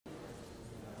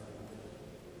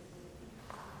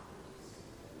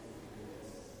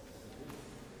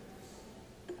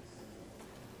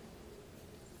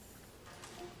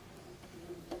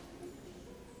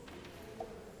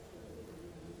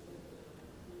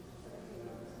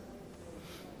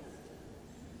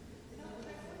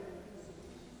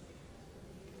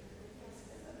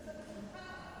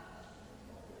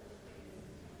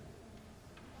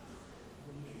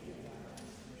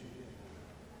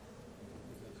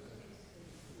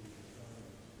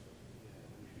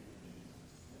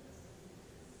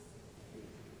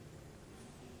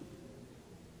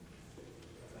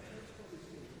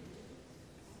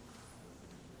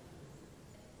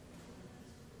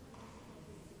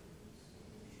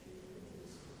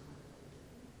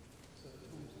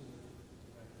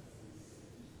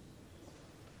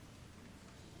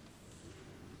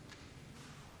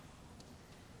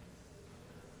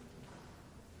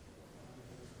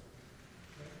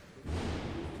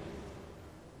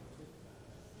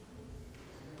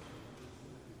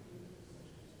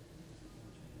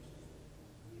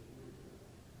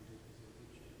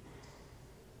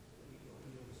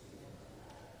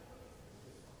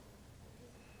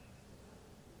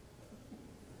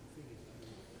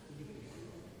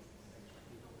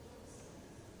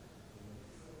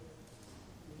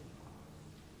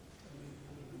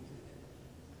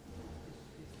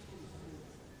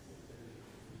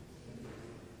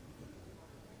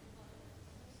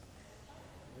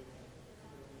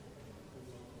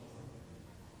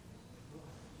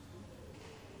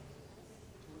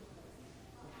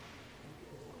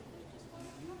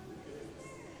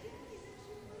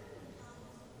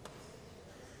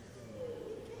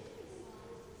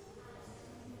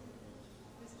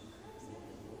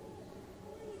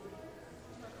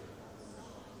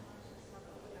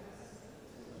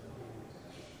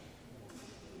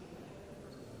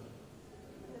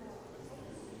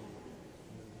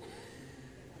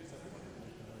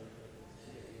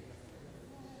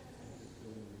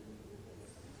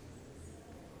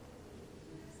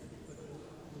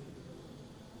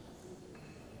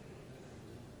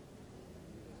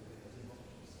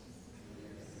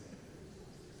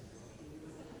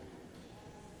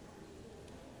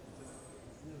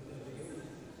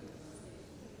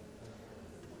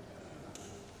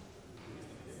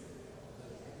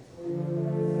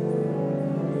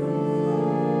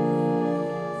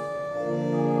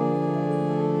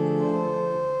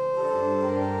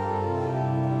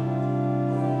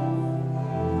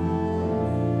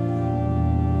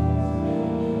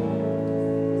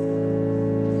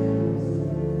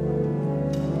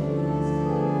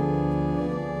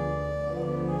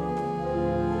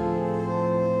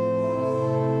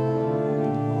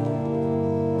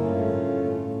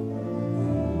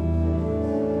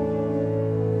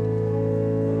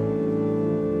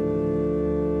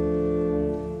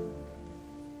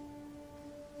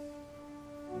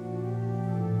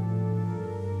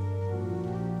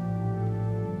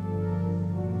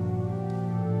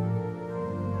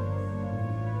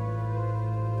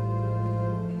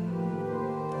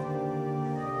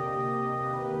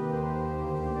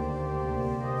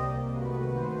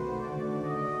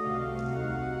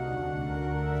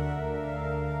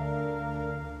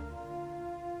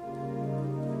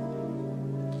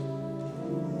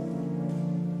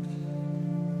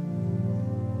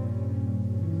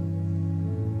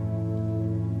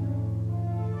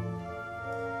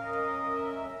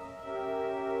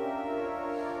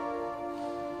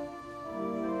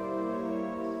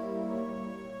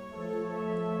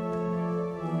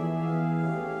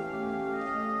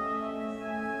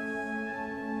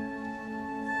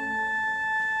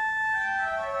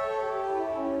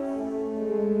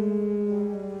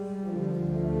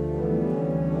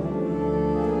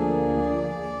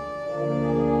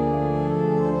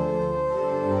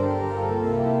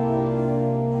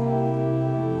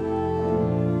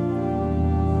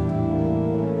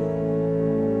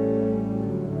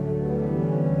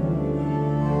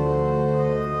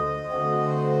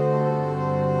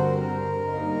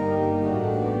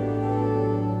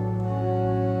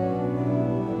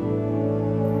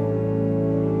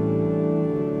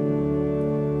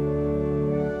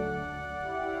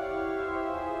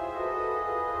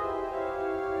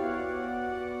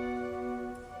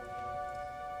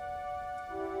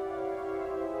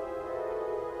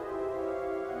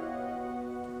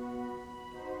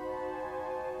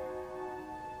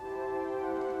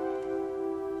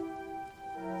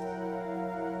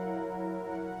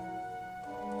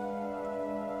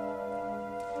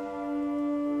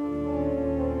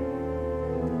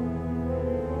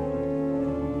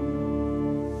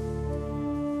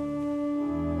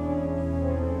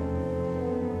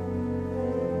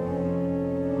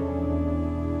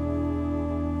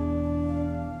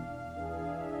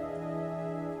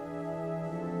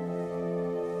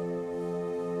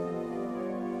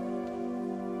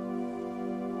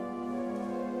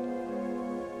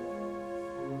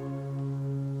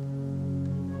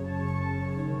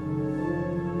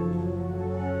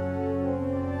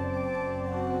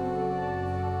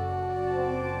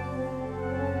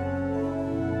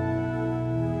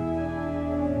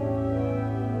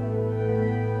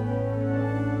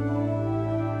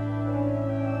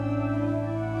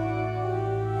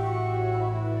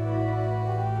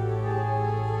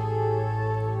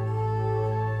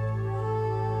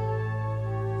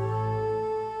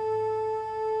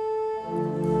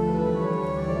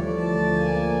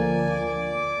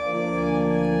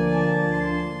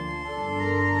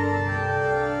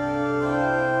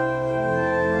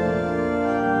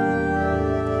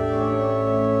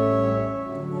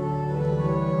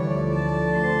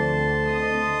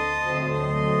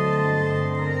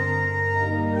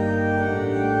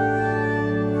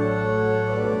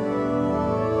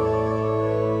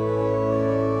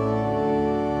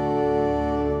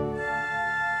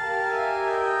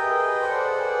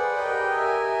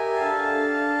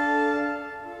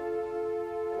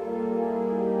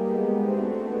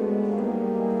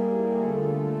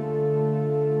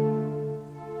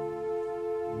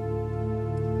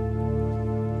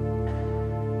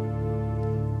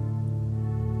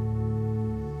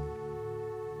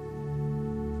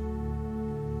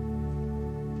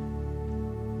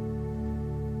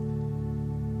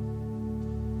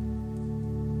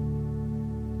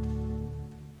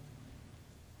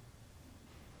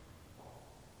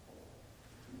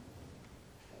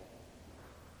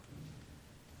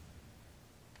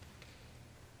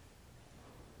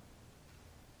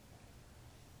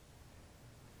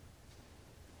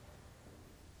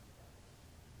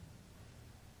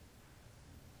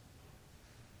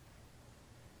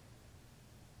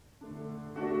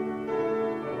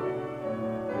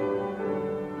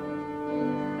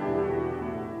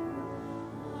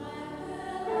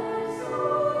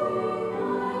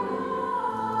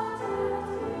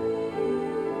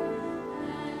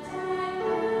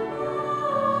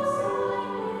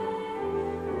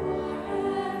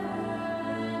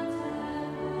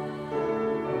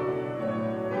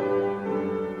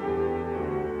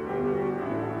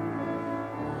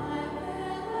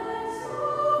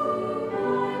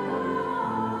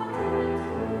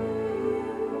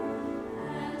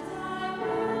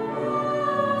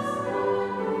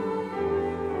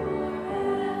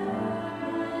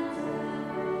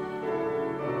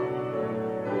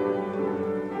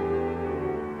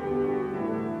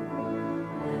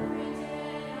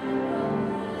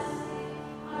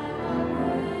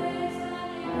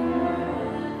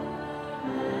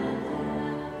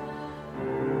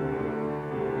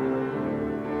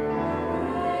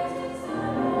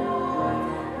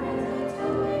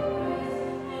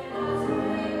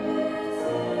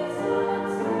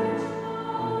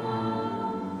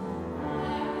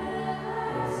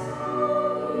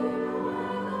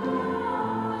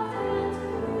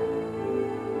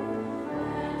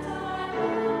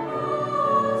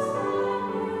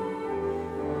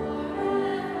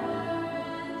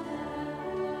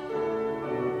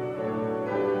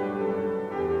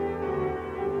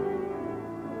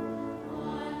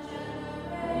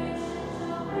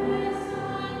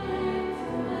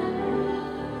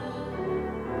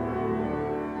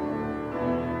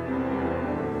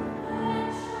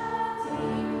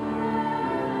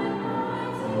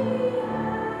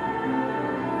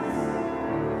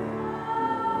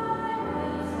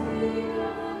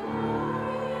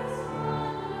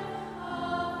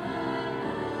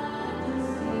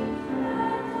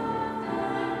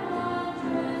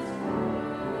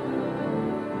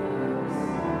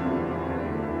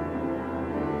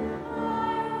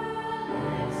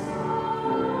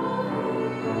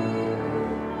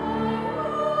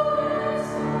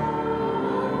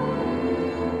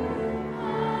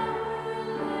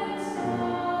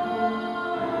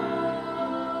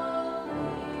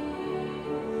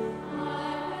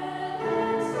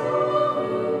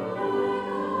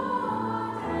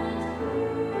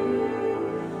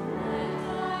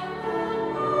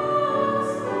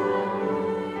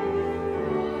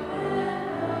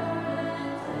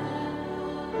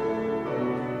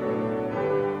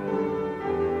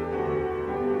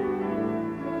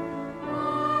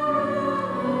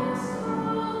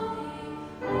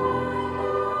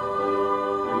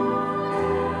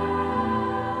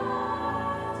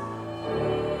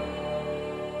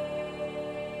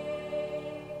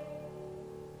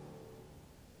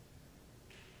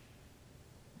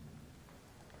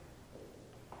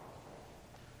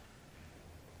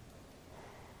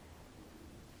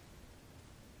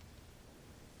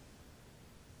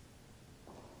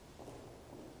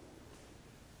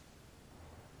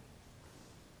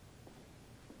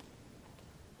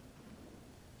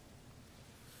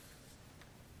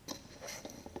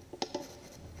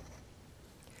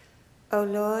O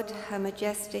Lord, how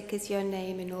majestic is your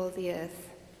name in all the earth.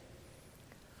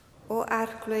 O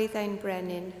arglwydd ein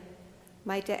brenin,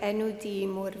 mae dy enw di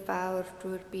mor fawr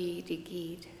drwy'r byd I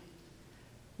gyd.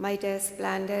 Mae dy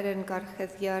ysblander yn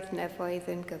gorchuddio'r nefoedd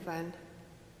yn gyfan.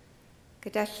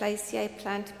 Gyda llaisiau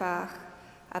plant bach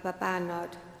a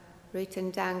babanod, rwyt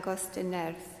yn dangos dy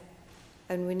nerth,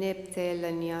 yn wyneb dy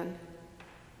elynion,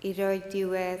 I roi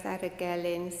diwedd ar y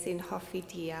gelyn sy'n hoffi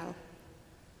dial.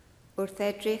 Wrth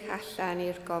edrych allan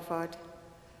i'r gofod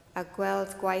a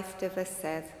gweld gwaith dy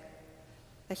fysedd,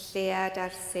 y llead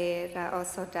a'r ser a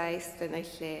osodais yn ei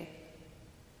lle.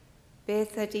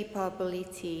 Beth ydy pobl I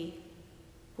ti,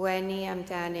 bwenu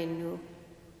amdanyn nhw,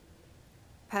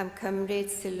 pam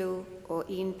cymryd sylw o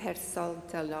un persol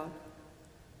dylol.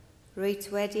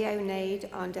 Rwyt wedi ei wneud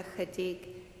ond ychydig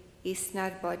I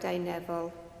snarbod ei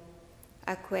nefol,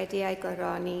 ac wedi ei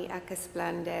goroni ac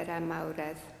ysblander a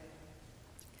mawredd.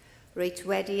 Rwyt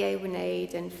wedi ei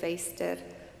wneud yn ffeistr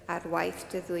ar waith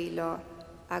dy ddwylo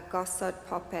a gosod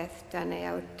popeth dan ei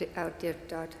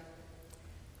awdurdod.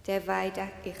 Defaid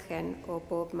ac uchen o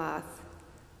bob math,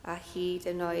 a hyd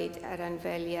yn oed yr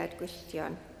anfeliad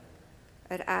gwylltion,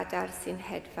 yr adar sy'n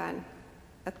hedfan,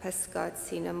 y pysgod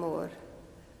sy'n y môr,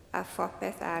 a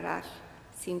phopeth arall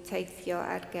sy'n teithio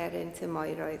ar geryn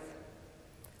tymoeroedd.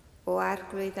 O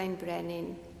arglwydd ein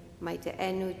brenin, mae dy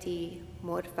enw di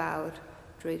mor fawr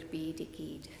drwy'r byd I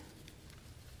gyd.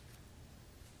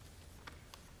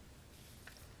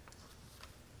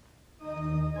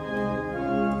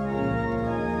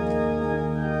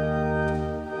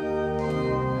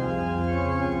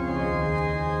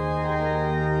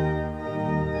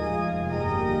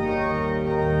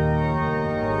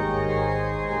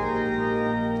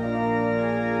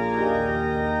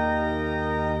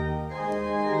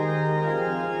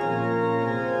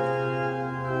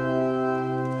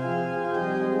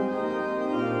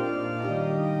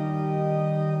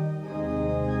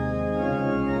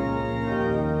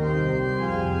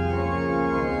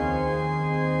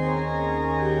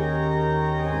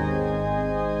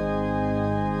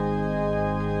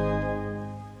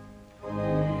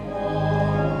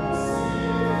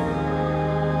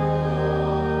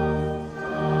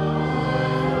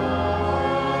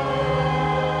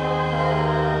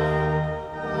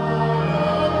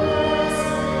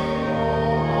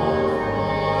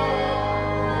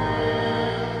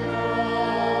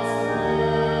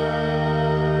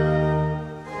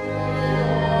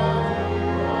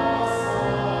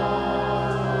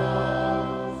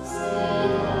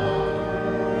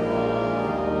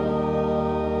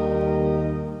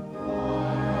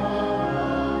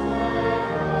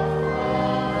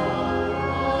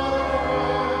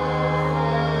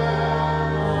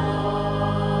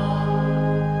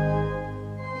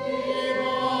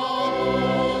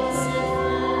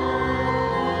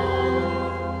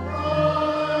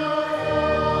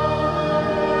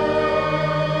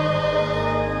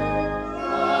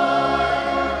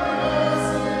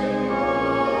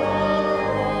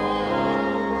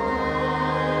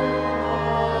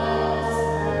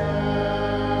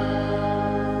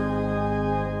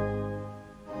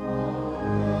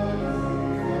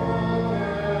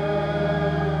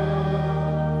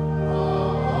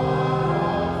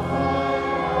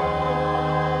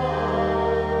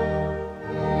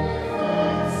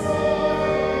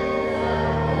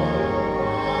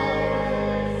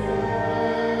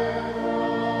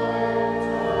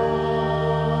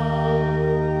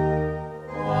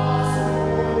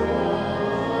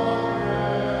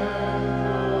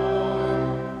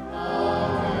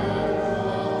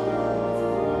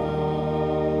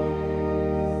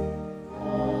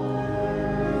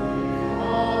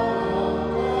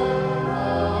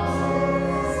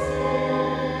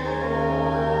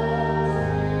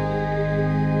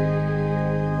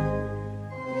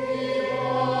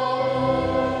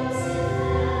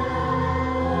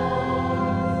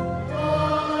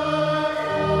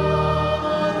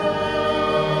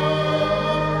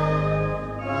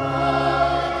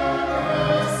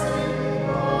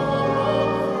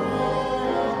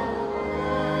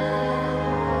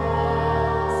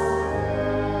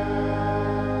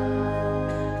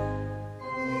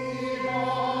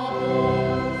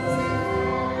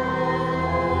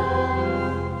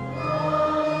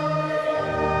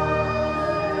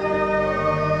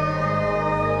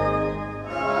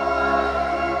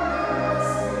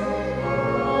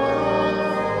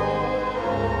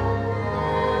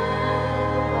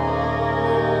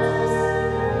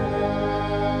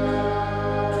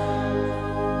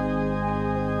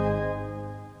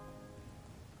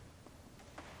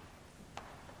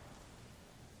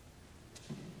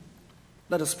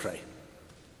 Let us pray.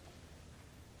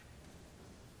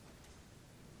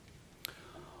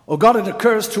 Oh God, it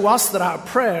occurs to us that our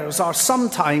prayers are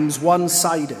sometimes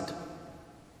one-sided.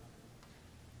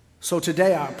 So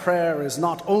today our prayer is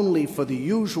not only for the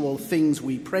usual things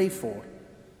we pray for,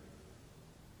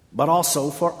 but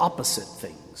also for opposite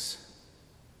things.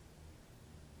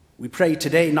 We pray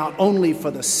today not only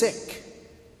for the sick,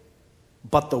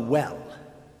 but the well,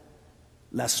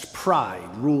 lest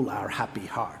pride rule our happy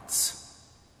hearts.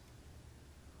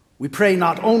 We pray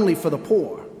not only for the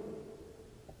poor,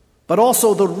 but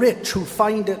also the rich who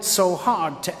find it so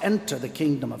hard to enter the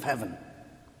kingdom of heaven.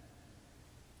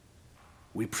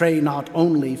 We pray not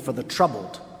only for the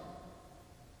troubled,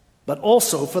 but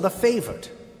also for the favored,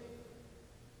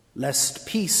 lest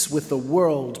peace with the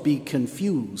world be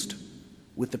confused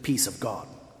with the peace of God.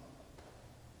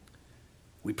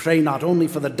 We pray not only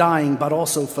for the dying, but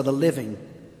also for the living,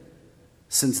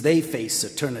 since they face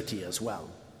eternity as well.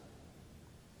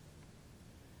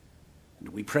 And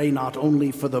we pray not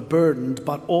only for the burdened,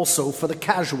 but also for the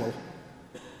casual,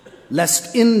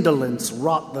 lest indolence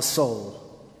rot the soul.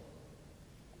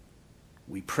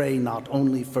 We pray not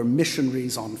only for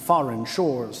missionaries on foreign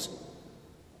shores,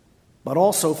 but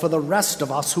also for the rest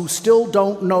of us who still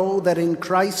don't know that in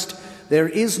Christ there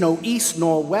is no east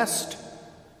nor west,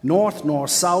 north nor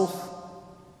south,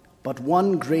 but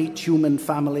one great human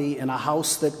family in a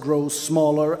house that grows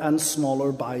smaller and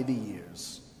smaller by the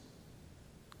years.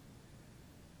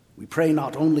 We pray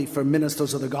not only for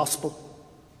ministers of the gospel,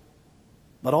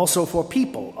 but also for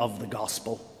people of the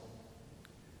gospel,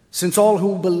 since all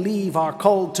who believe are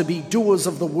called to be doers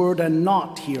of the word and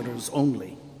not hearers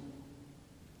only.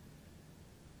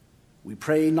 We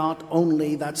pray not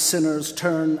only that sinners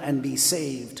turn and be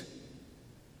saved,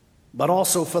 but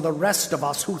also for the rest of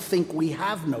us who think we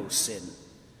have no sin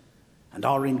and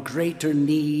are in greater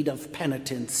need of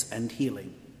penitence and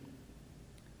healing.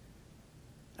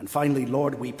 And finally,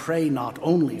 Lord, we pray not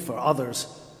only for others,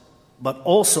 but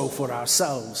also for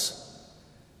ourselves,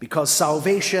 because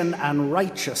salvation and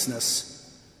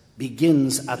righteousness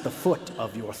begins at the foot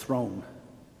of your throne.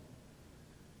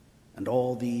 And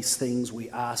all these things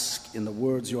we ask in the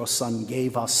words your Son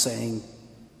gave us, saying,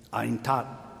 Ein tat,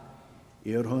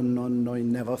 irhun non noi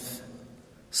nevoth,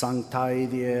 sanctae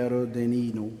diero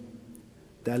deninu,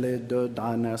 deledur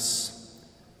danes,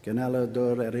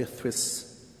 geneladur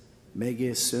erithvis,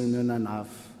 megis ununanav,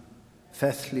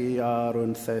 fethli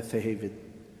arun thethevid,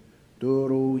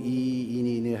 duru I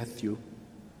ini nethiu,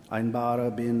 ein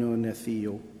bara binu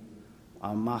nethio,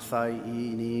 amathai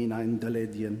ini ein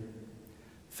deledian,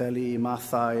 Feli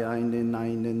mathai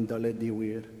einen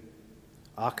dolediwir,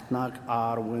 achnag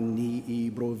arwen ni I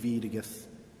brovidigeth,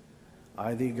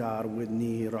 eidig arwen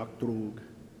ni rakdrug,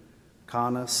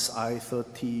 canas aetho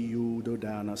tiu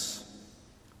dodanas,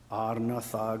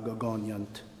 arnatha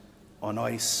gogoniant, on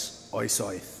ois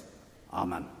oisoith.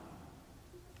 Amen.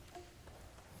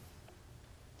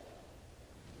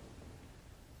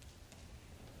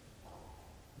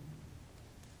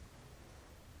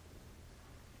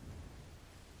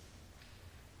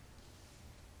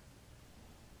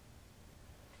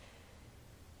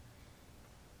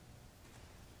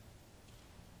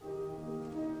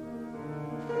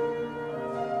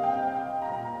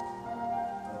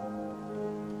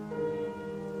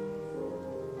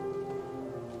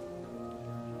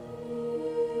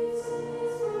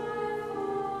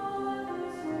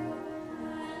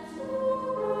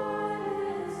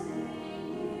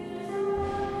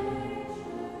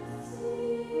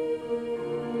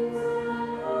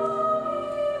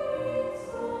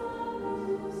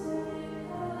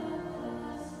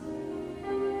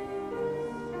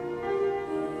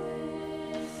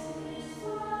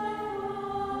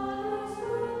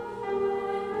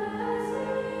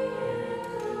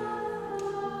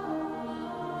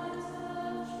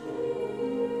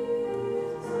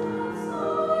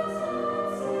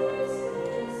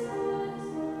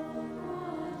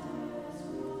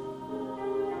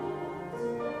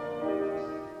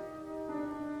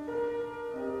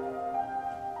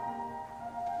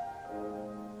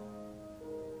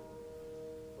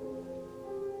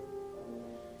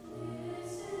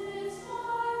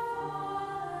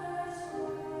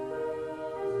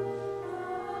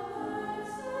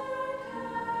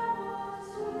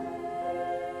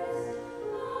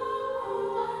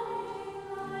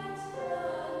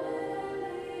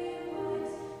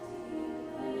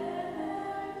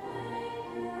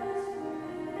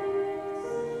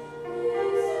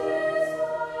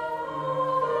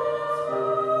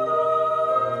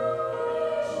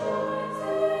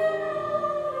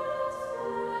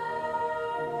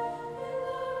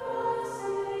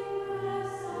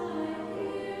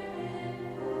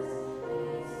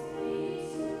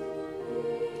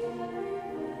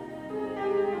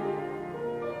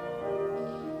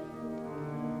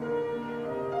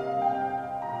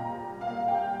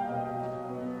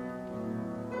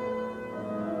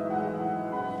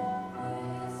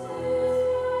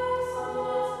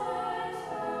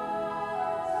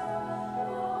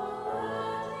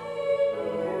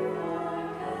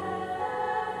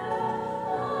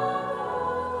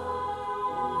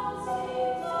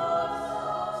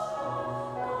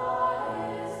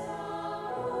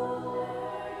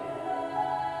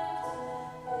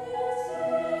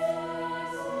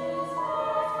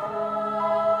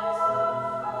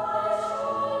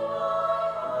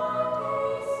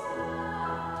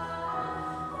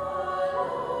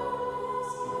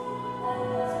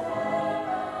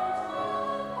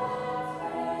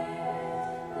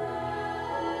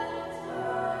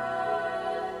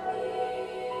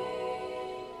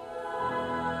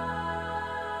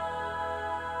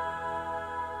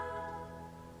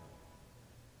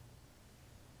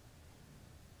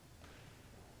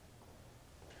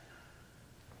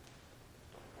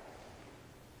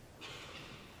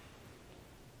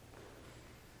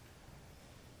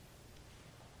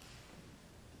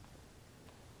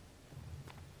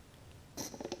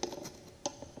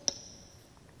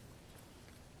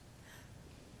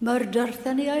 Mae'r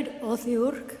darlleniad o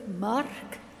ddiwrg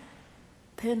Marc,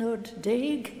 penod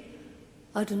 10,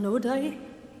 adnodau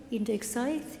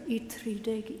 17 i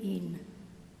 31.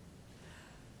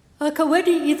 Ac a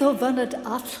wedi iddo fanad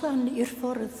allan i'r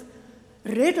ffordd,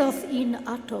 redodd un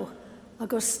ato,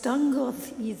 ac ostangodd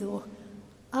iddo,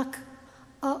 ac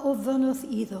a ofanodd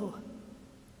iddo.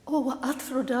 O,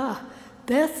 athro da,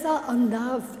 beth a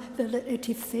anaf fel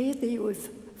eti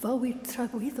ffeddiwdd fawyd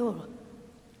tragwyddol.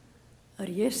 Ar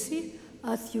Iesu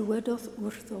a ddiwedodd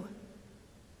wrtho.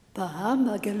 Baham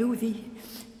a gelw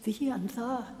fi an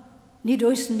dda. Nid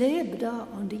oes neb da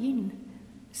ond un,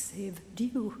 sef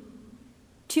Diw.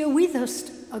 Ti wyddast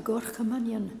a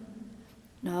gorchamanian.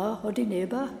 Na hodi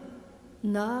neba,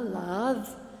 na ladd,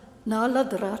 na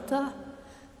ladrata,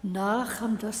 na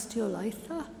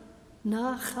chamdastiolaetha,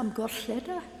 na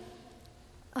chamgorlleda,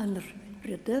 yn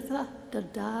rydydda dy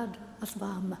dad a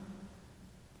fam.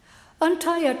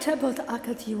 Antai atebodd ac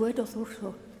a ddiwedodd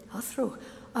wrtho, athro,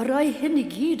 a rai hyn i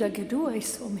gyd a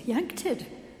gydwais o'm hianctid.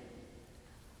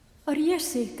 Ar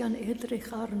Iesu gan edrych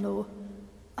arno,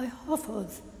 a'i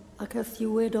hoffodd ac a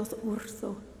ddiwedodd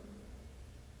wrtho.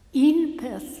 Un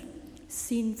peth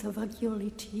sy'n ddyfagiol i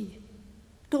ti.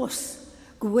 Dos,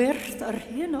 gwerth ar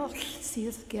hyn oll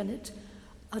sydd gennyt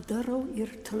a dyro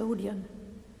i'r tlodian.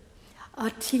 A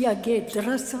ti a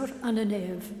gedrysor an y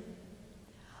nef.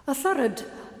 A tharad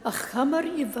a chamar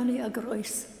i fyny a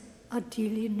groes a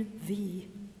dilyn fi.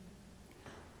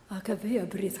 Ac a fe a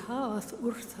bryddhaodd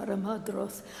wrth ar y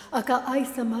madrodd ac a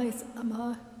aeth ymaith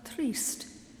yma trist.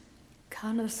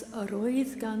 Canas yr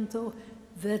oedd ganddo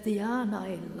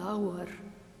feddiannau lawer.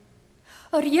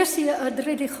 Ar Iesu a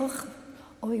dredichoch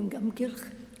o'i ymgylch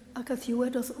ac a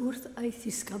ddiwedodd wrth a'i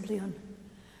ddisgyblion.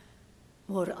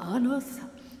 Mor anodd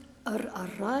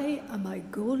ar rai am ei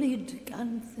golid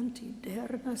ganddynt i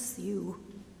dernas yw.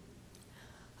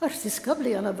 Ar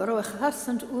ddisgyblion a farwch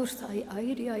hasant wrth a'i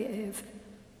eiriau ef.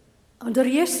 Ond ar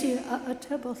Iesu a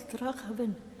atebodd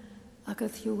drachafyn ac a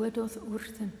ddiwedodd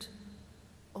wrthynt.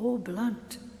 O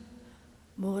blant,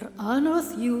 mor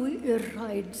anodd yw i'r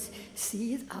rhaid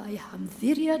sydd a'i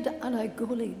hamddiriad an ei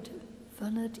golid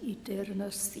fanad i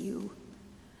dernas yw.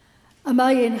 A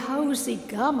mae ein haws i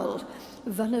gamol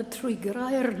fanad trwy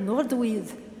grau'r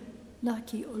nodwydd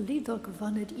nac i olidog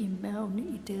fanad i mewn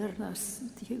i dernas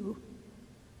yw.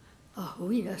 A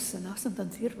hwyas yn asant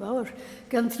yn thirfawr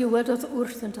gan ddiwedodd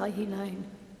wrthynt a'i hunain.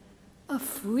 A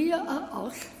ffwya a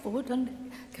all fod yn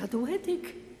gadwedig.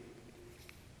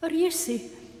 Ar Iesu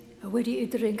a wedi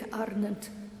idring arnynt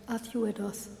a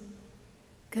ddiwedodd.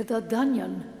 Gyda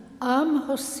danian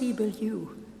amhosibl yw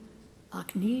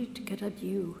ac nid gyda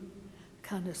Diw.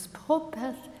 Canes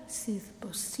popeth sydd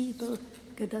bosibl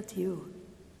gyda Diw.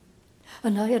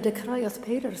 Yna a dechreuodd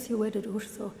Peir ddiwedodd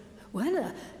wrtho. Wel,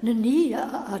 na ni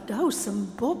a daws yn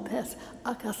bopeth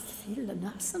ac a thil yn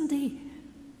as yn di.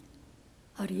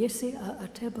 Ar Iesu a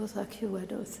atebodd ac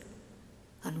ddiwedodd.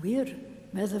 Yn wir,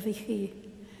 meddaf i chi,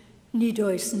 nid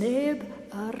oes neb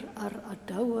ar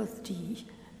adawodd di,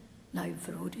 na'i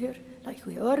frodyr, na'i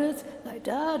chwiorydd, na'i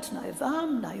dad, na'i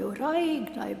fam, na'i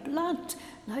wraig, na'i blant,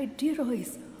 na'i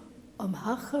diroedd,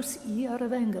 hachos i ar y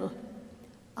fengel,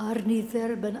 ar ni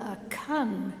dderbyn a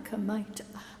can cymaint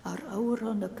ar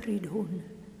awron y pryd hwn.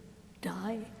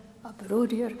 Dau, a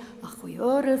brodyr, a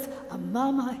chwiorydd, a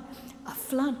mamau, a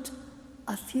phlant,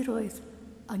 a thiroedd,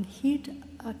 anghyd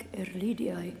ac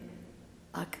erlidiau,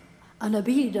 ac an y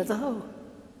byd a ddaw,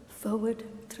 fywyd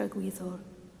tragwyddol.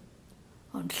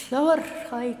 Ond llawer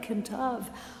rhai cyntaf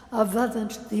a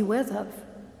fyddant ddiweddaf,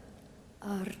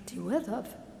 a'r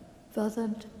diweddaf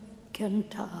fyddant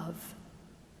cyntaf.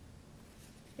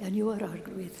 Enw ar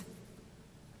arglwydd.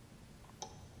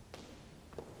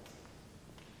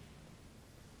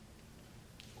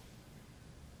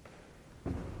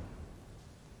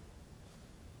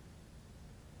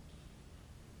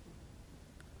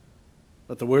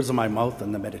 Let the words of my mouth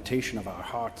and the meditation of our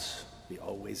hearts be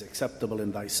always acceptable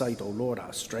in thy sight, O Lord,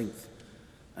 our strength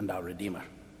and our Redeemer.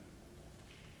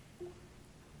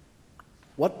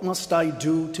 What must I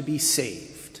do to be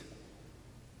saved?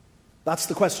 That's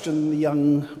the question the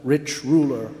young rich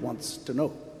ruler wants to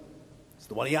know. It's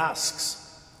the one he asks.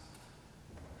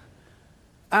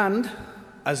 And,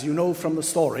 as you know from the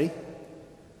story,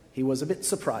 he was a bit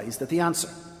surprised at the answer.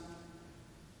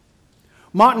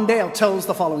 Martindale tells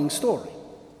the following story.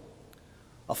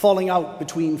 A falling out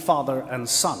between father and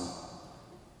son.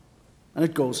 And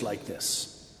it goes like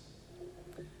this.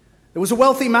 There was a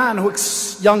wealthy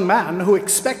young man who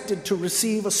expected to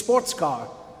receive a sports car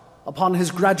upon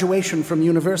his graduation from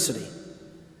university.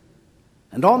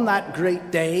 And on that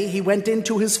great day, he went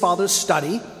into his father's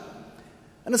study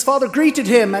And his father greeted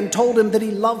him and told him that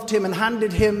he loved him and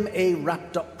handed him a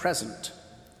wrapped-up present.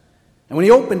 And when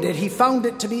he opened it, he found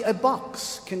it to be a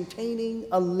box containing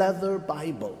a leather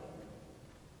Bible.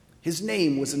 His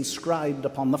name was inscribed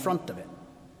upon the front of it.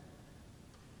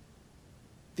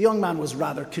 The young man was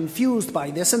rather confused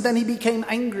by this, and then he became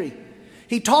angry.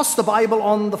 He tossed the Bible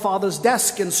on the father's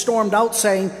desk and stormed out,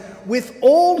 saying, "With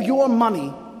all your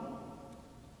money,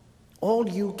 all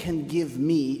you can give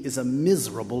me is a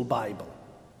miserable Bible."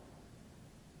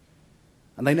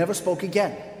 And they never spoke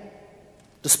again,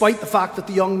 despite the fact that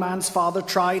the young man's father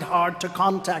tried hard to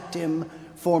contact him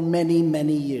for many,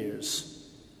 many years.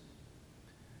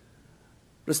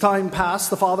 But as time passed,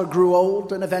 the father grew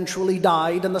old and eventually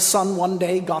died, and the son one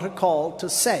day got a call to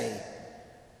say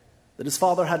that his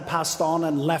father had passed on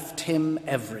and left him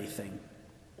everything.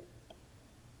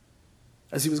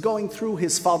 As he was going through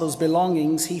his father's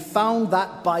belongings, he found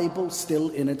that Bible still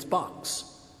in its box.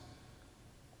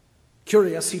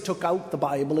 Curious, he took out the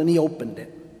Bible and he opened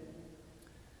it.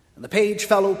 And the page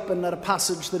fell open at a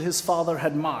passage that his father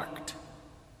had marked.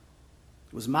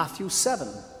 It was Matthew 7,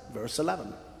 verse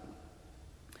 11.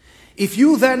 "If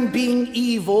you then, being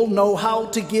evil, know how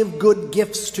to give good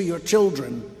gifts to your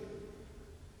children,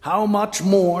 how much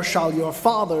more shall your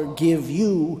Father give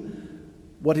you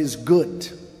what is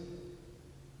good?"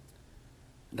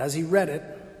 And as he read it,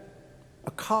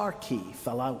 a car key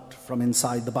fell out from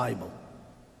inside the Bible.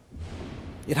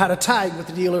 It had a tag with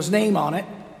the dealer's name on it,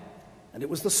 and it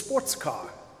was the sports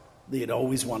car they had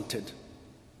always wanted.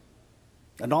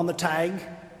 And on the tag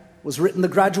was written the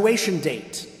graduation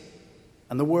date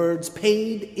and the words,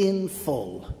 "Paid in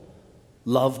full.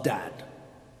 Love, Dad."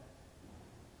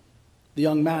 The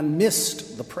young man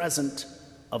missed the present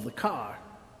of the car,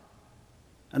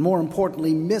 and more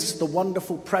importantly, missed the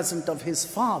wonderful present of his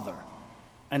father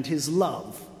and his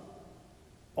love,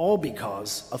 all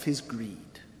because of his greed.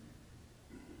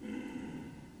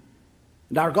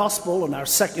 In our gospel,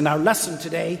 in our lesson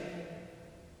today,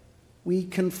 we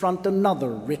confront another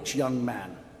rich young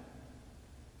man.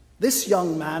 This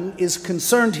young man is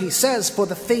concerned, he says, for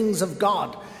the things of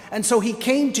God. And so he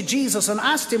came to Jesus and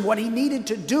asked him what he needed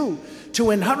to do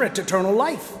to inherit eternal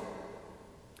life.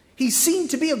 He seemed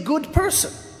to be a good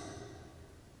person.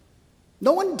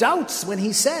 No one doubts when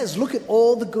he says, "Look at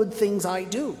all the good things I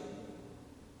do."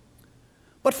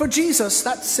 But for Jesus,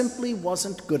 that simply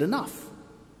wasn't good enough.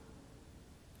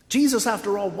 Jesus,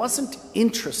 after all, wasn't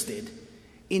interested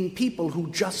in people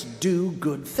who just do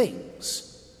good things.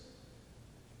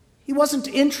 He wasn't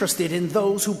interested in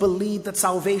those who believed that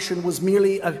salvation was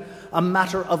merely a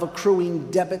matter of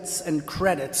accruing debits and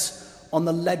credits on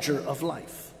the ledger of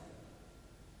life.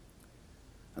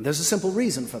 And there's a simple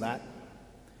reason for that.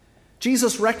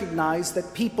 Jesus recognized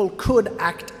that people could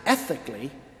act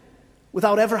ethically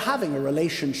without ever having a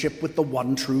relationship with the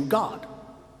one true God.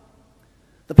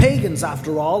 The pagans,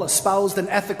 after all, espoused an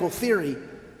ethical theory,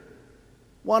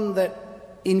 one that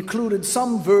included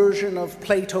some version of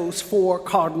Plato's 4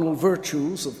 cardinal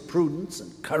virtues of prudence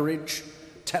and courage,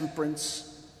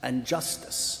 temperance, and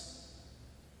justice.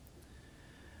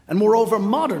 And moreover,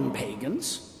 modern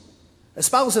pagans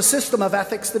espouse a system of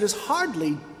ethics that is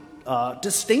hardly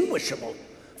distinguishable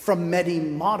from many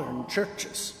modern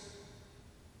churches.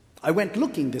 I went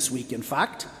looking this week, in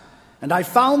fact, and I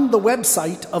found the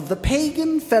website of the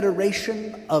Pagan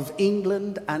Federation of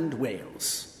England and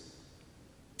Wales.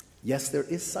 Yes, there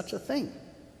is such a thing.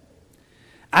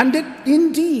 And it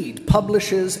indeed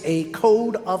publishes a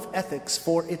code of ethics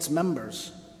for its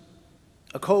members,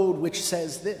 a code which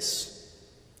says this,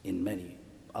 in many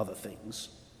other things: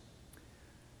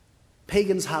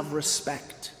 pagans have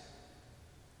respect.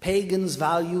 Pagans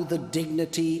value the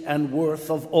dignity and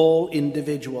worth of all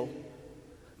individual.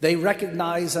 They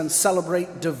recognize and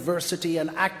celebrate diversity and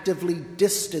actively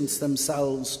distance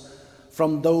themselves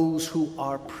from those who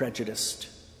are prejudiced.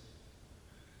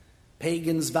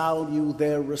 Pagans value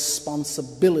their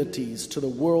responsibilities to the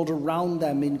world around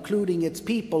them, including its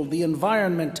people, the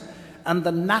environment, and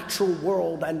the natural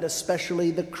world, and especially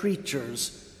the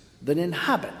creatures that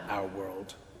inhabit our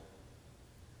world.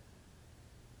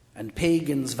 And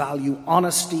pagans value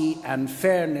honesty and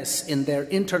fairness in their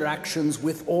interactions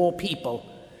with all people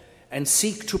and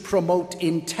seek to promote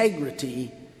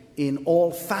integrity in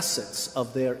all facets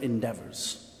of their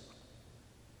endeavors.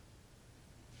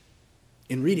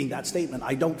 In reading that statement,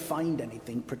 I don't find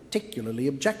anything particularly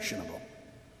objectionable.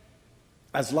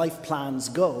 As life plans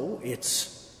go,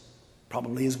 it's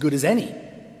probably as good as any.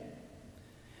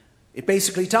 It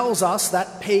basically tells us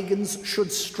that pagans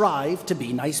should strive to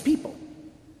be nice people.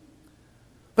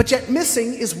 But yet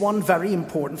missing is one very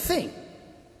important thing,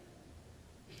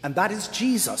 and that is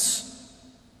Jesus,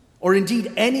 or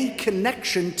indeed any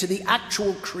connection to the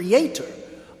actual creator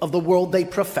of the world they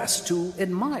profess to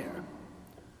admire.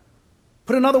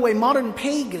 Put another way, modern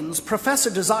pagans profess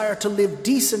a desire to live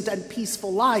decent and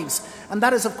peaceful lives, and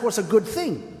that is, of course, a good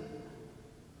thing.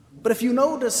 But if you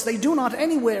notice, they do not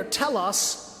anywhere tell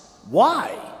us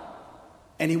why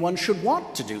anyone should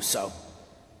want to do so.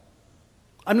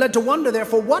 I'm led to wonder,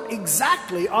 therefore, what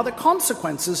exactly are the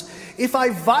consequences if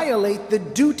I violate the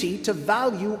duty to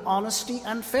value honesty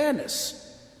and fairness?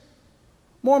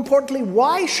 More importantly,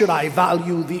 why should I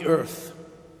value the earth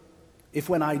if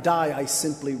when I die I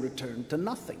simply return to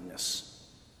nothingness?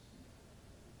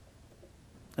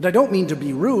 And I don't mean to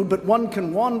be rude, but one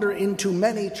can wander into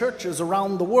many churches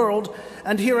around the world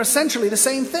and hear essentially the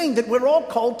same thing, that we're all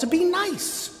called to be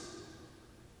nice,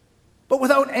 but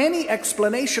without any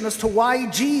explanation as to why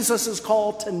Jesus'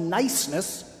 call to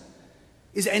niceness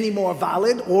is any more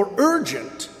valid or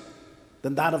urgent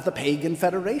than that of the pagan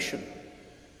federation.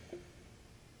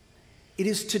 It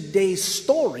is today's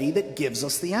story that gives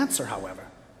us the answer, however.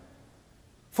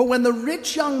 For when the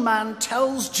rich young man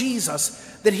tells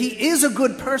Jesus that he is a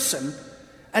good person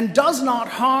and does not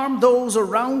harm those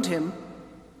around him,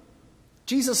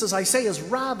 Jesus, as I say, is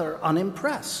rather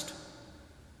unimpressed.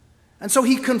 And so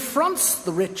he confronts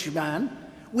the rich man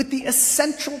with the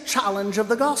essential challenge of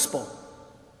the gospel.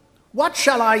 What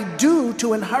shall I do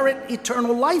to inherit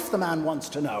eternal life, the man wants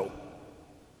to know.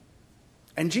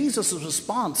 And Jesus'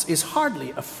 response is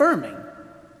hardly affirming.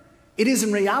 It is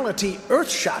in reality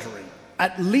earth-shattering,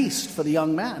 at least for the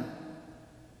young man.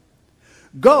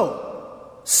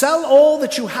 Go, sell all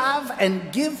that you have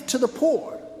and give to the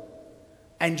poor,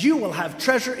 and you will have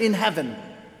treasure in heaven.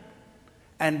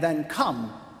 And then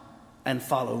come and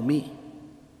follow me.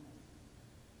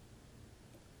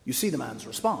 You see the man's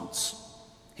response.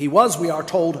 He was, we are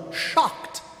told,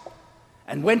 shocked,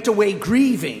 and went away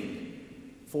grieving,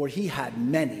 for he had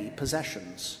many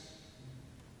possessions.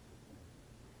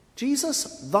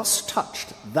 Jesus thus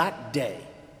touched that day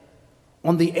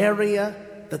on the area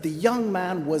that the young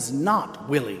man was not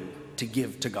willing to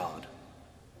give to God: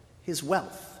 his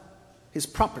wealth, his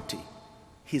property,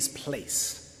 his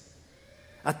place.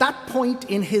 At that point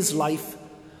in his life,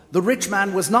 the rich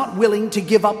man was not willing to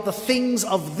give up the things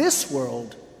of this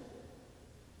world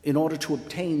in order to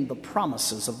obtain the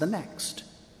promises of the next.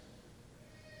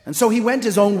 And so he went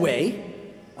his own way,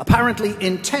 apparently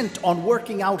intent on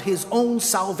working out his own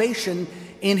salvation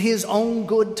in his own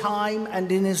good time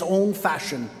and in his own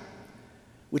fashion,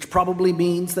 which probably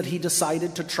means that he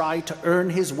decided to try to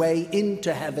earn his way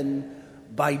into heaven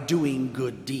by doing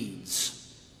good deeds.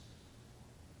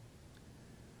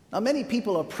 Now, many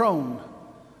people are prone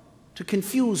to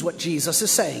confuse what Jesus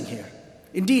is saying here.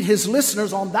 Indeed, his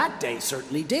listeners on that day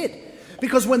certainly did,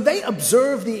 because when they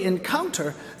observe the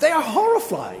encounter, they are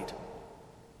horrified.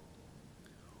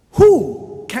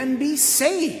 Who can be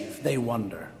saved, they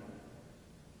wonder.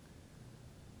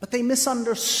 But they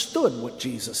misunderstood what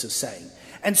Jesus is saying.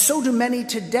 And so do many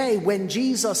today when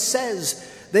Jesus says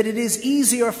that it is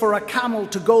easier for a camel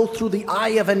to go through the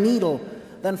eye of a needle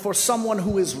than for someone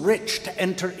who is rich to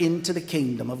enter into the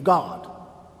kingdom of God.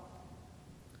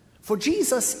 For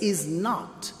Jesus is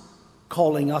not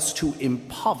calling us to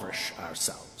impoverish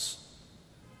ourselves.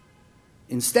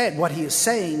 Instead, what he is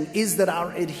saying is that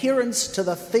our adherence to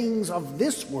the things of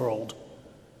this world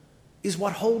is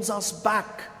what holds us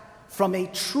back from a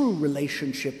true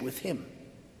relationship with him.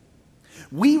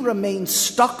 We remain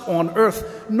stuck on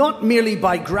earth not merely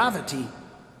by gravity,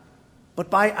 but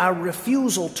by our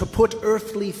refusal to put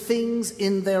earthly things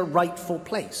in their rightful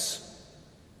place.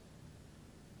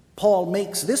 Paul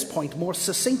makes this point more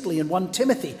succinctly in 1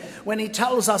 Timothy when he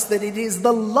tells us that it is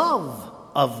the love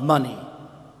of money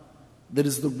that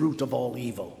is the root of all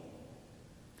evil.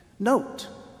 Note,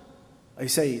 I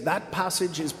say, that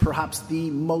passage is perhaps the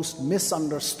most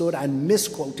misunderstood and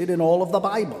misquoted in all of the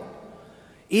Bible.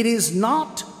 It is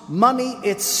not money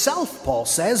itself, Paul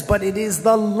says, but it is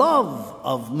the love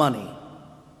of money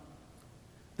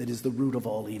that is the root of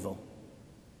all evil.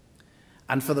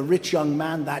 And for the rich young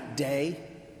man that day,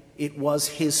 it was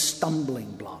his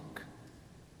stumbling block.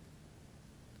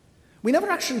 We never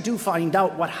actually do find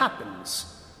out what happens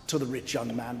to the rich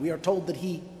young man. We are told that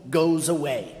he goes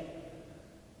away.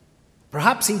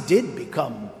 Perhaps he did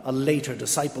become a later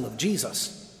disciple of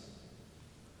Jesus.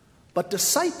 But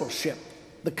discipleship,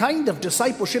 the kind of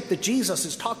discipleship that Jesus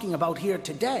is talking about here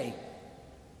today,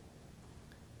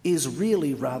 is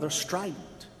really rather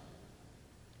strident.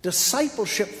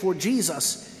 Discipleship for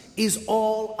Jesus is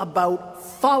all about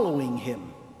following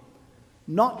him,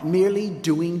 not merely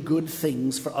doing good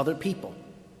things for other people.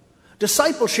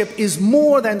 Discipleship is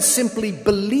more than simply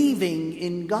believing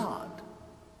in God.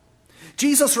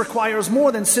 Jesus requires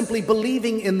more than simply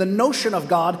believing in the notion of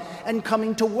God and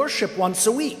coming to worship once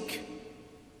a week.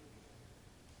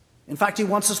 In fact, he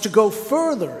wants us to go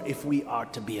further if we are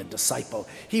to be a disciple.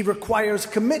 He requires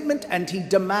commitment and he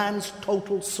demands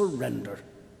total surrender.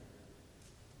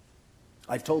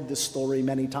 I've told this story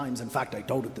many times. In fact, I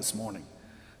told it this morning.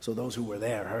 So those who were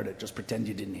there heard it. Just pretend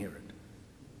you didn't hear it.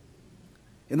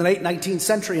 In the late 19th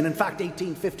century, and in fact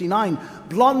 1859,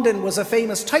 Blondin was a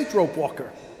famous tightrope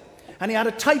walker. And he had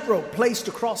a tightrope placed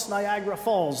across Niagara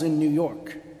Falls in New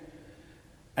York.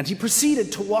 And he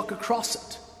proceeded to walk across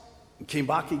it. And came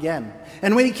back again.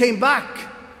 And when he came back,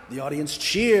 the audience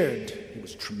cheered. He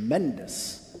was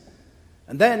tremendous.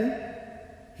 And then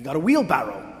he got a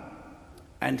wheelbarrow.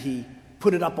 And he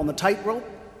put it up on the tightrope.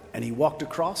 And he walked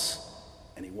across.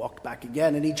 And he walked back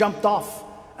again. And he jumped off.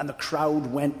 And the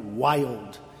crowd went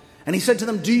wild. And he said to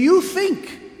them, "Do you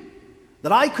think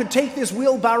that I could take this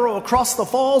wheelbarrow across the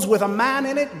falls with a man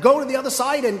in it, go to the other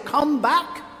side and come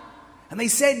back?" And they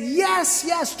said, "Yes,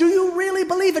 yes. Do you really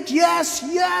believe it? Yes,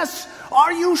 yes.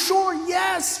 Are you sure?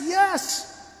 Yes,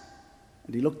 yes."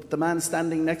 And he looked at the man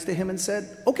standing next to him and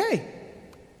said, "Okay,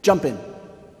 jump in."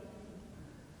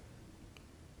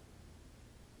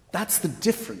 That's the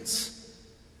difference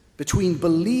between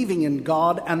believing in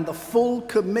God and the full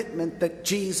commitment that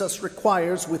Jesus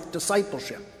requires with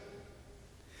discipleship.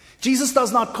 Jesus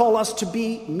does not call us to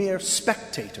be mere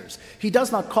spectators. He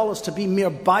does not call us to be mere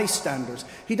bystanders.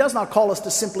 He does not call us to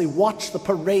simply watch the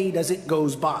parade as it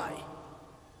goes by.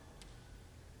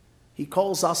 He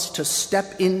calls us to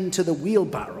step into the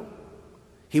wheelbarrow.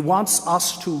 He wants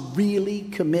us to really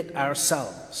commit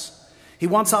ourselves. He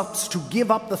wants us to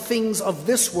give up the things of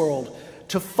this world,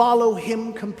 to follow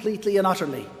him completely and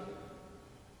utterly.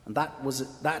 And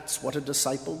that's what a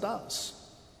disciple does.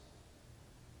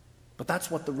 But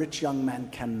that's what the rich young man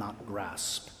cannot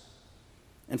grasp.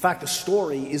 In fact, the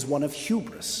story is one of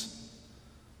hubris.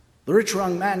 The rich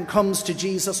young man comes to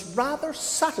Jesus rather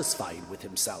satisfied with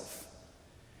himself.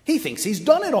 He thinks he's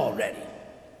done it already.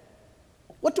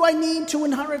 What do I need to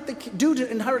inherit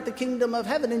the kingdom of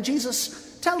heaven? And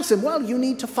Jesus tells him, well, you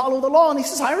need to follow the law. And he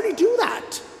says, I already do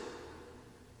that.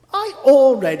 I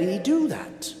already do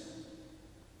that.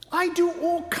 I do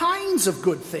all kinds of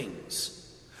good things.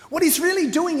 What he's really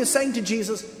doing is saying to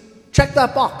Jesus, check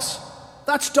that box.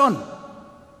 That's done.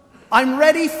 I'm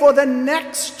ready for the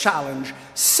next challenge.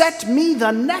 Set me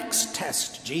the next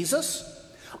test, Jesus.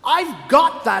 I've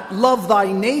got that love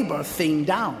thy neighbor thing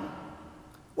down.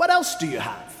 What else do you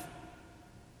have?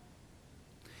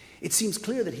 It seems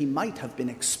clear that he might have been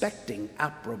expecting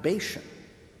approbation.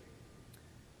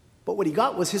 But what he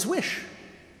got was his wish,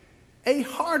 a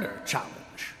harder challenge.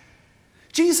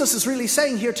 Jesus is really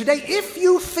saying here today, if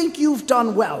you think you've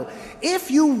done well,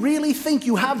 if you really think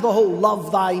you have the whole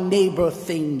love thy neighbor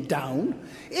thing down,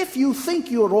 if you think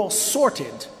you're all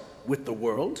sorted with the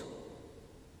world,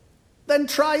 then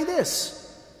try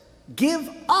this. Give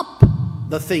up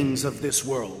the things of this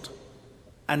world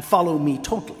and follow me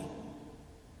totally.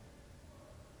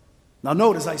 Now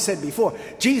note, as I said before,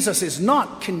 Jesus is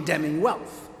not condemning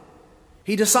wealth.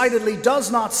 He decidedly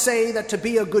does not say that to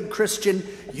be a good Christian,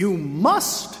 you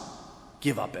must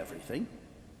give up everything.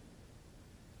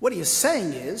 What he is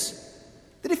saying is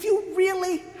that if you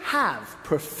really have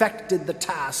perfected the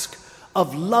task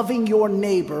of loving your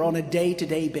neighbor on a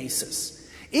day-to-day basis,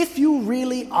 if you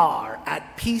really are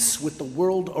at peace with the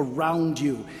world around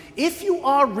you, if you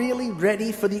are really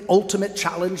ready for the ultimate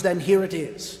challenge, then here it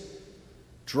is.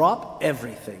 Drop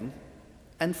everything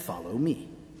and follow me.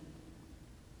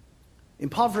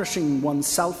 Impoverishing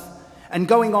oneself and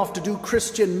going off to do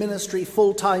Christian ministry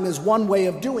full-time is one way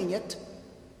of doing it,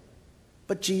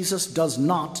 but Jesus does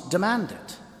not demand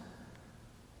it.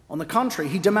 On the contrary,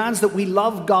 he demands that we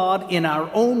love God in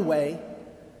our own way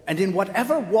and in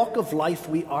whatever walk of life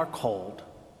we are called.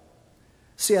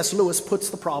 C.S. Lewis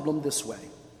puts the problem this way.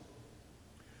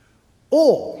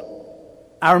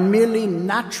 All our merely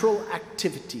natural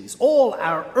activities, all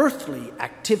our earthly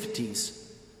activities,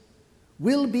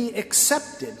 will be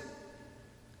accepted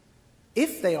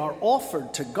if they are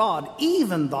offered to God,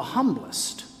 even the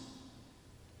humblest.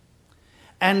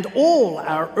 And all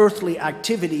our earthly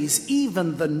activities,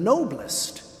 even the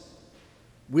noblest,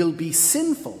 will be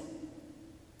sinful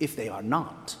if they are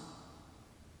not.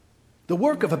 The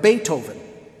work of a Beethoven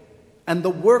and the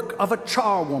work of a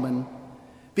charwoman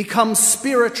becomes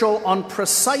spiritual on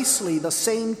precisely the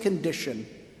same condition,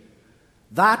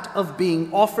 that of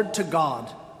being offered to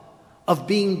God, of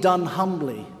being done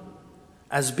humbly,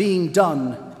 as being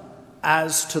done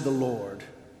as to the Lord.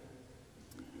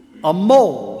 A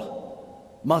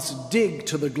mole must dig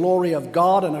to the glory of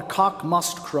God, and a cock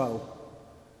must crow.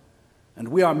 and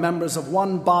we are members of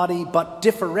one body, but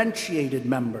differentiated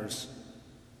members,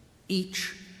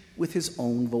 each with his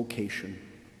own vocation.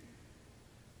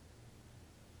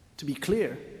 To be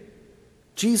clear,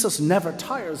 Jesus never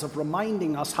tires of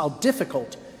reminding us how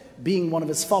difficult being one of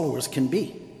his followers can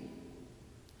be.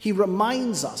 He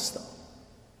reminds us, though,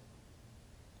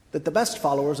 that the best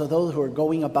followers are those who are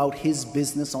going about his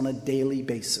business on a daily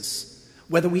basis,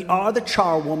 whether we are the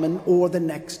charwoman or the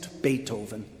next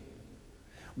Beethoven.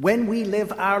 When we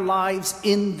live our lives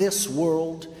in this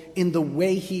world in the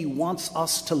way he wants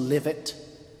us to live it,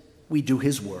 we do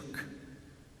his work.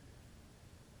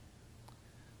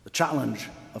 The challenge,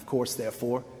 of course,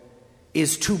 therefore,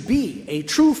 is to be a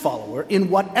true follower in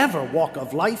whatever walk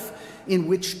of life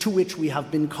to which we have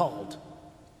been called.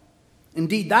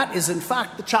 Indeed, that is in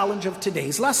fact the challenge of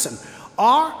today's lesson.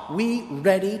 Are we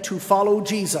ready to follow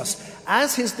Jesus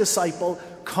as his disciple,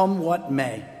 come what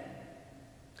may?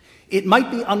 It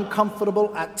might be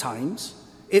uncomfortable at times.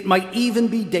 It might even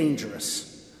be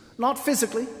dangerous. Not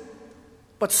physically,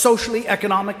 but socially,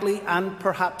 economically, and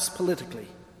perhaps politically.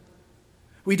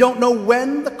 We don't know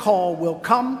when the call will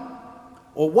come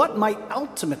or what might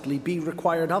ultimately be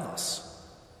required of us.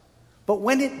 But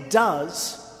when it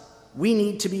does, we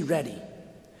need to be ready.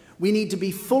 We need to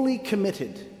be fully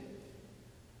committed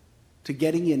to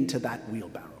getting into that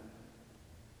wheelbarrow.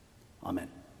 Amen.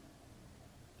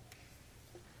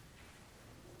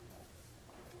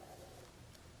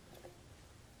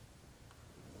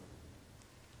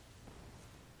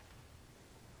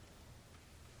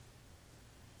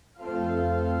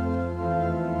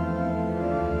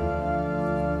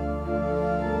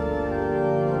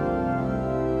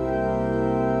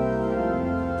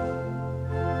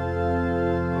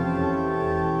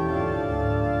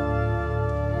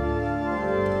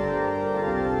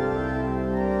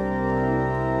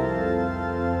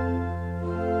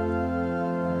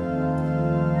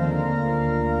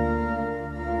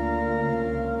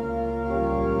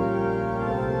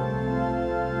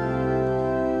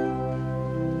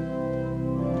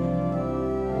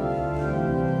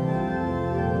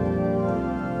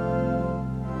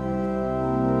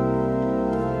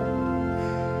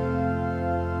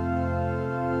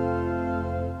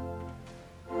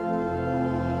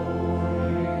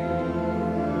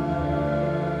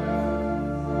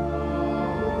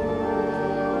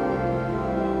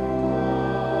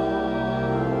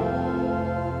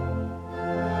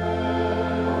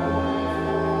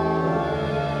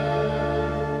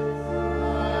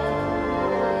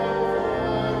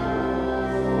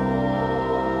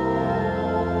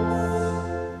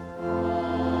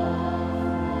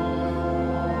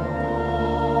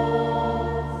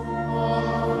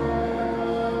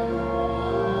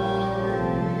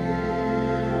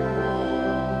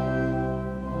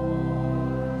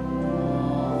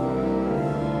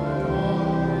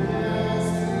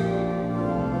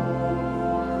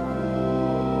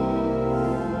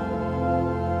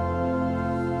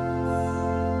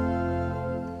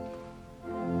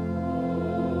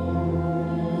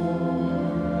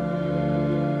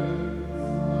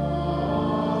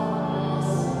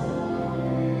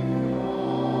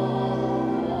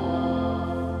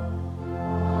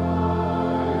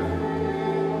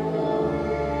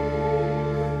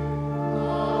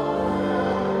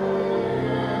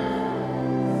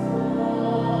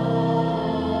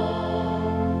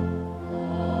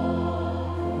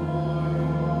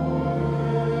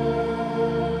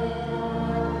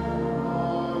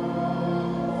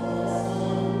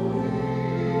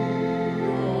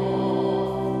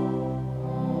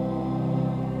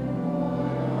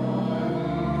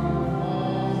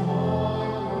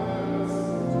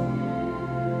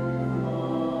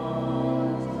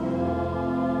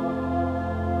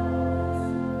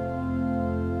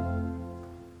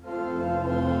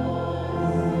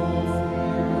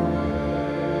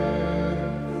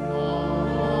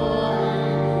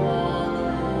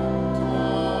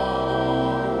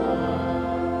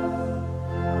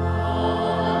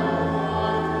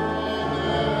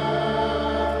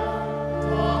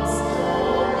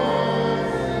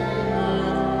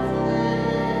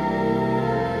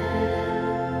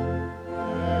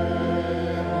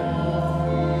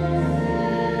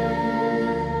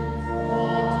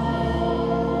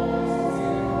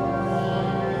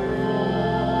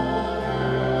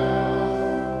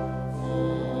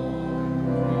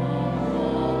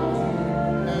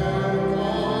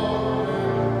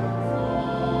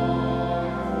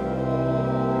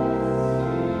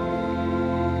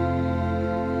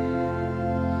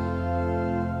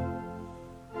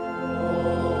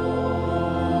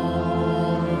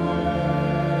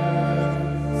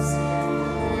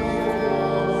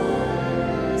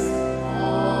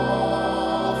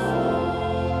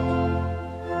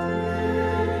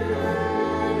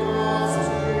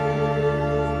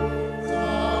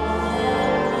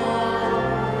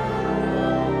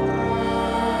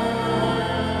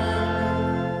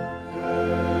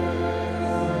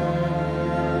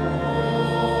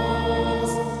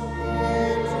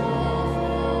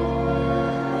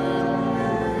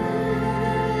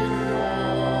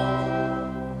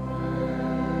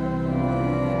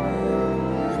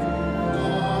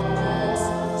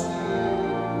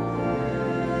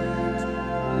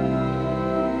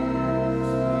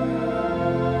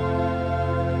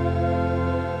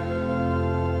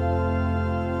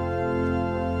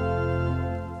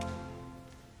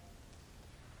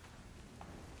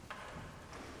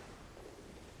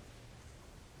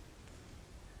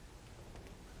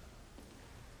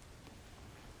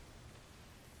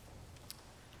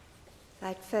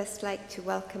 I'd first like to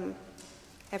welcome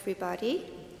everybody.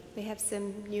 We have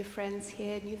some new friends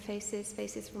here, new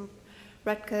faces from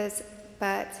Rutgers,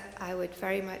 but I would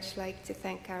very much like to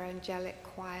thank our angelic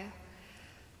choir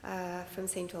from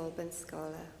St. Albans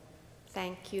Schola.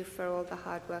 Thank you for all the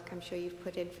hard work I'm sure you've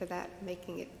put in for that,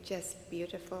 making it just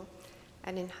beautiful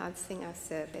and enhancing our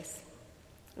service.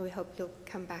 We hope you'll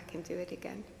come back and do it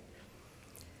again.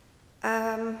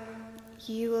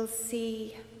 You will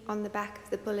see on the back of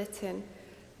the bulletin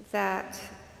that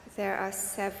there are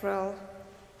several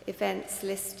events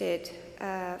listed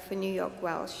for New York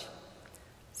Welsh.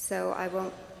 So I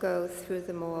won't go through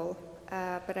them all,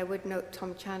 but I would note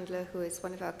Tom Chandler, who is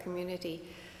one of our community,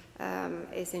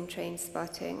 is in train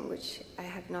spotting, which I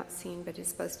have not seen but is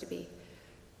supposed to be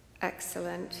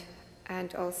excellent.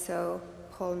 And also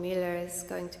Paul Miller is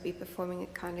going to be performing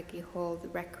at Carnegie Hall the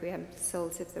Requiem,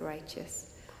 Souls of the Righteous,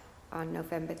 on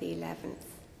November the 11th.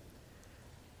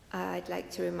 I'd like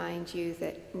to remind you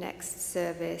that next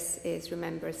service is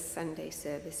Remembrance Sunday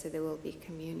service, so there will be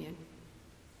communion.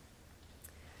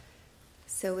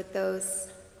 So with those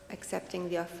accepting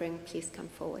the offering, please come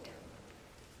forward.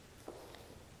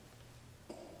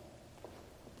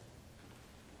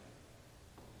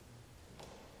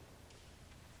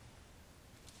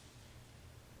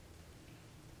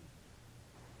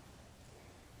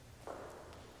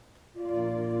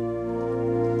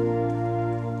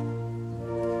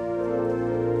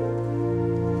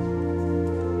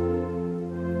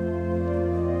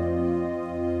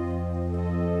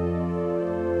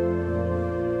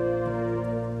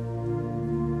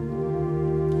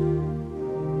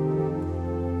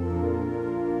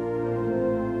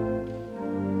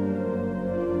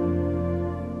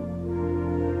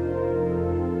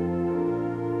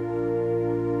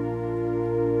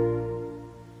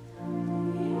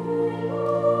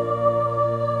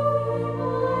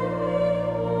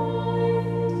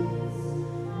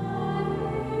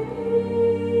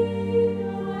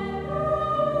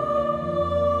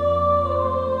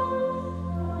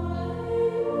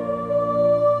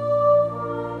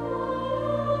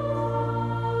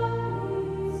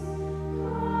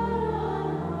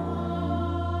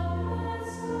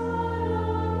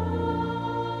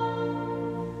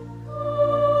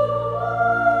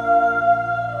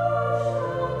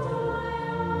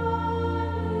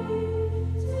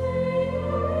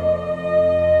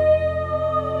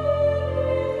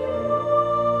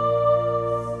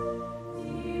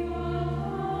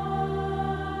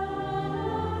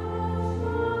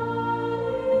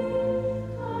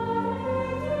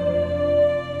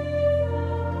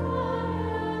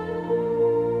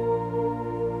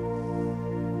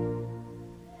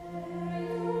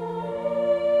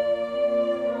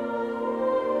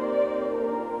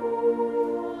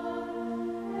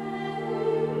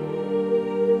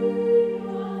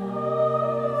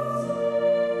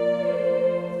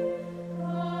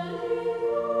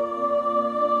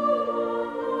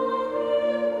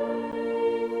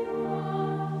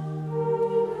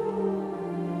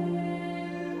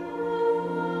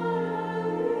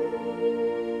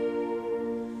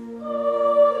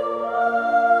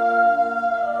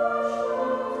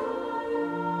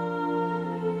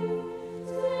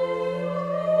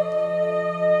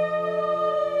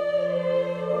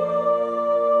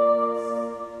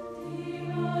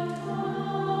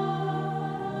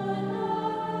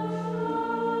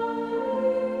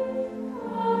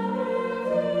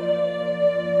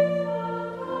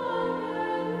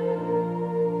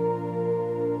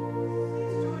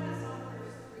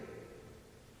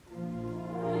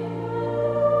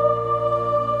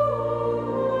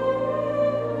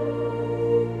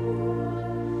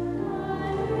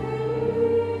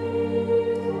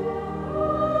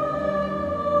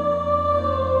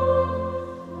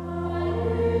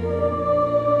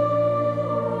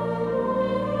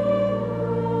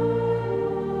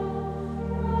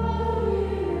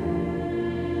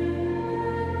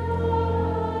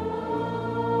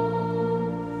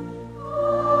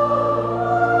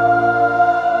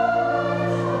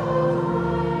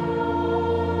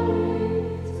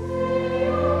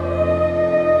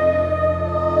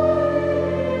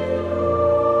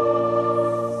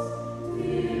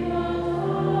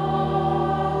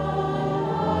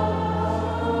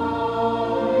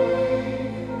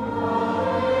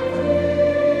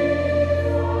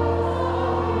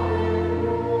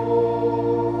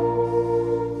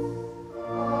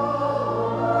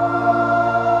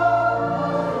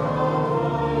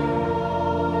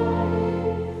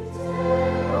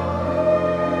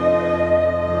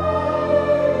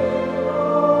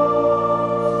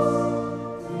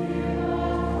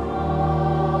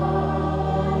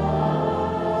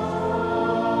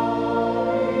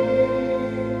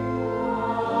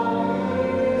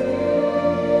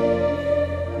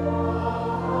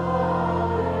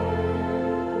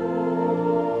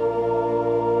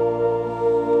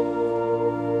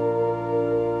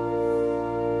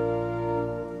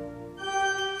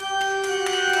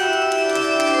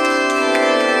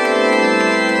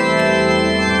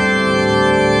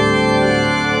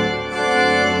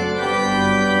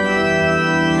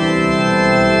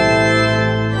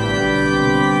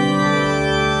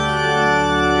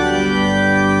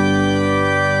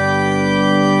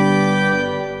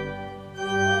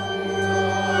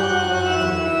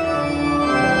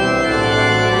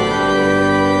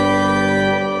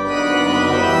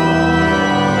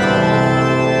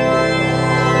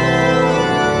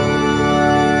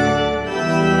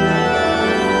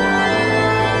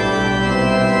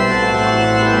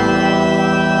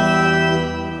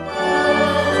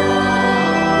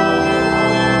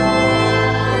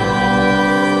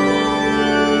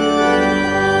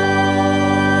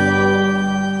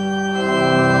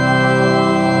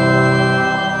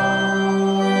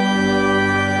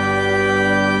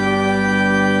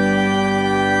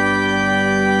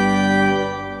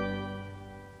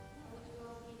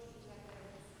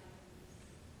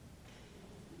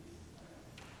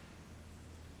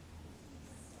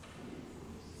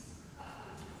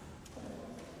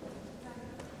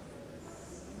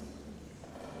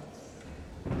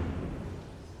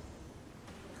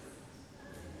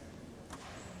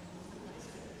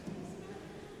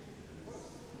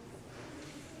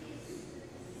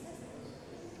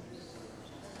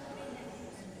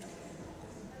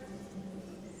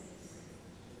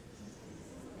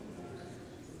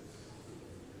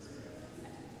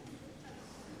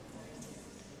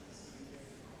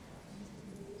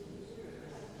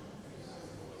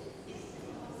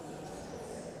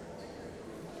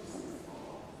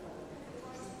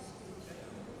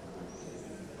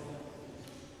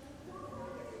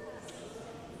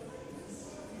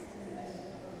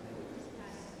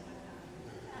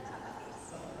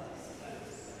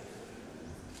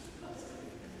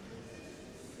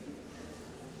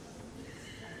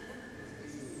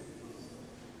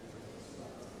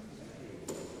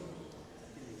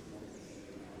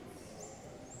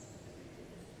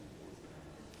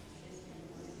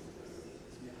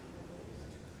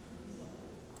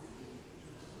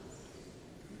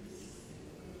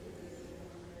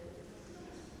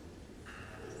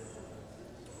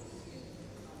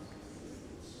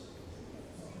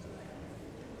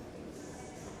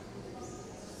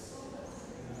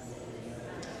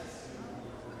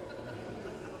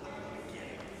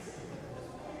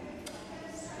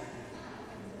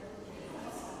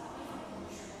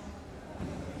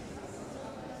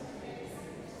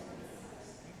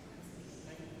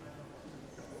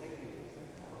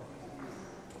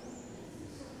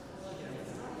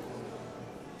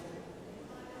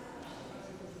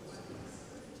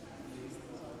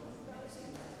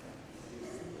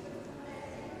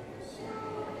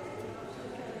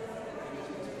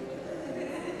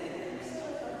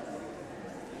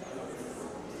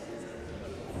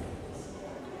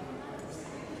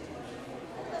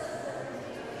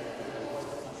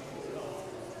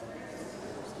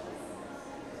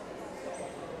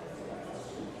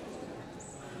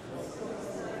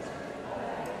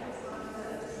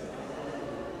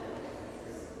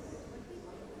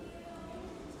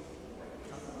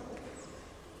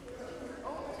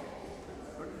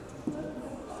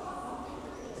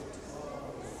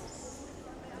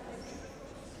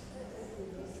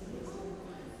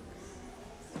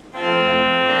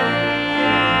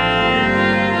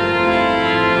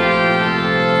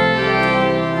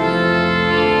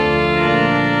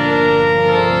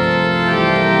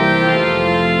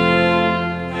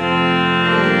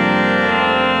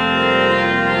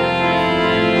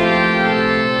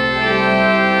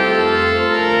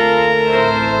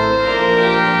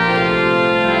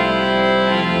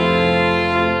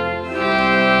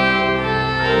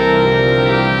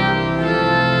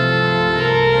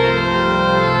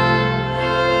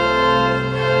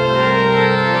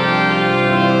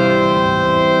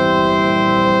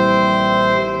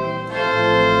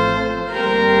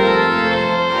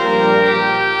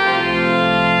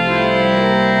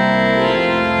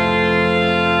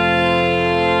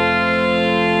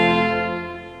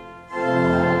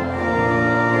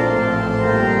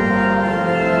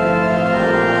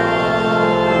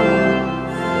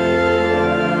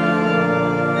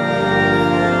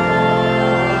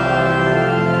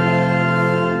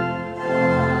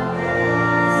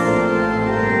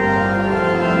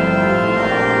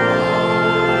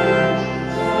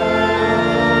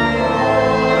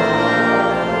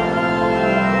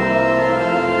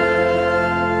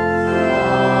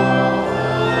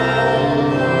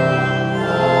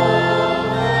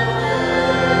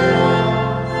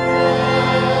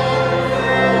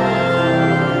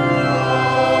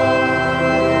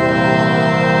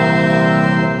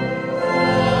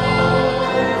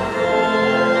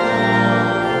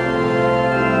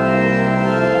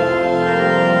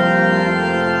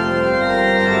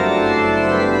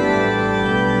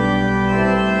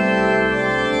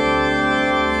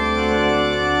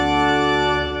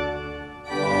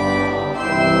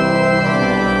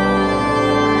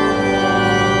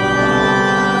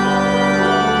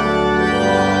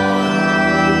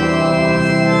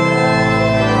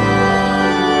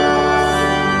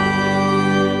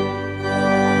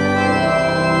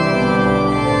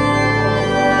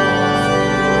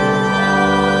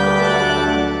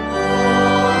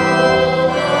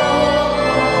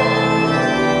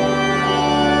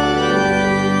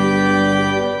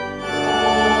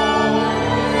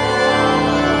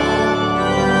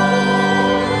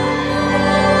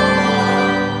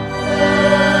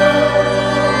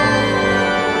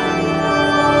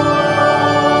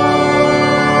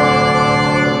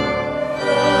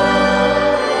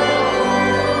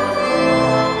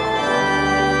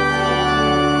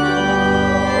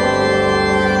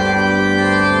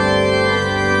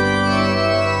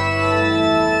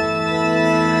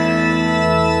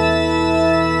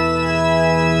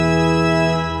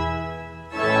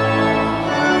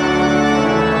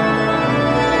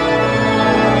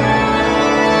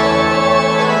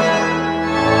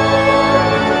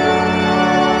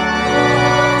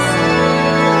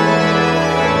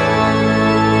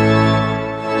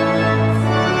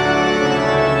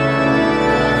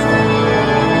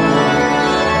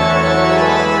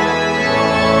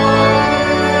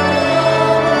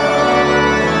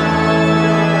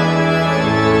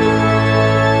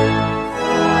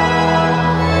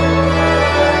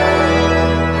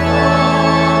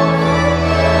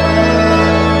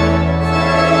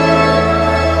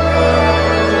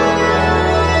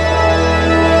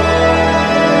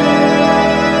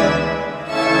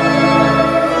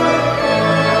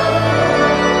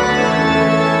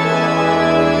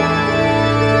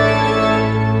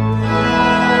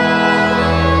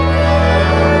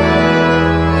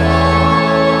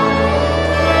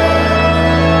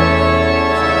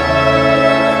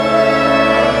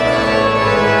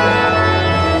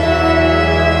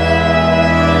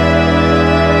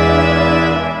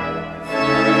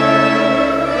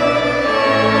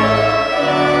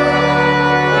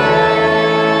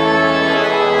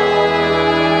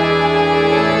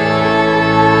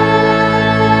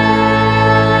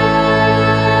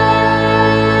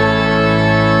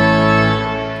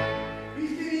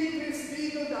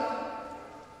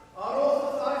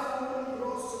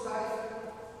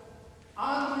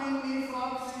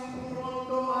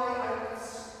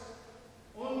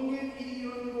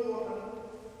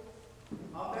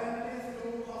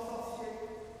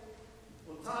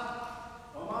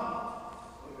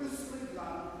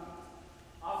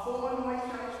 also NYC.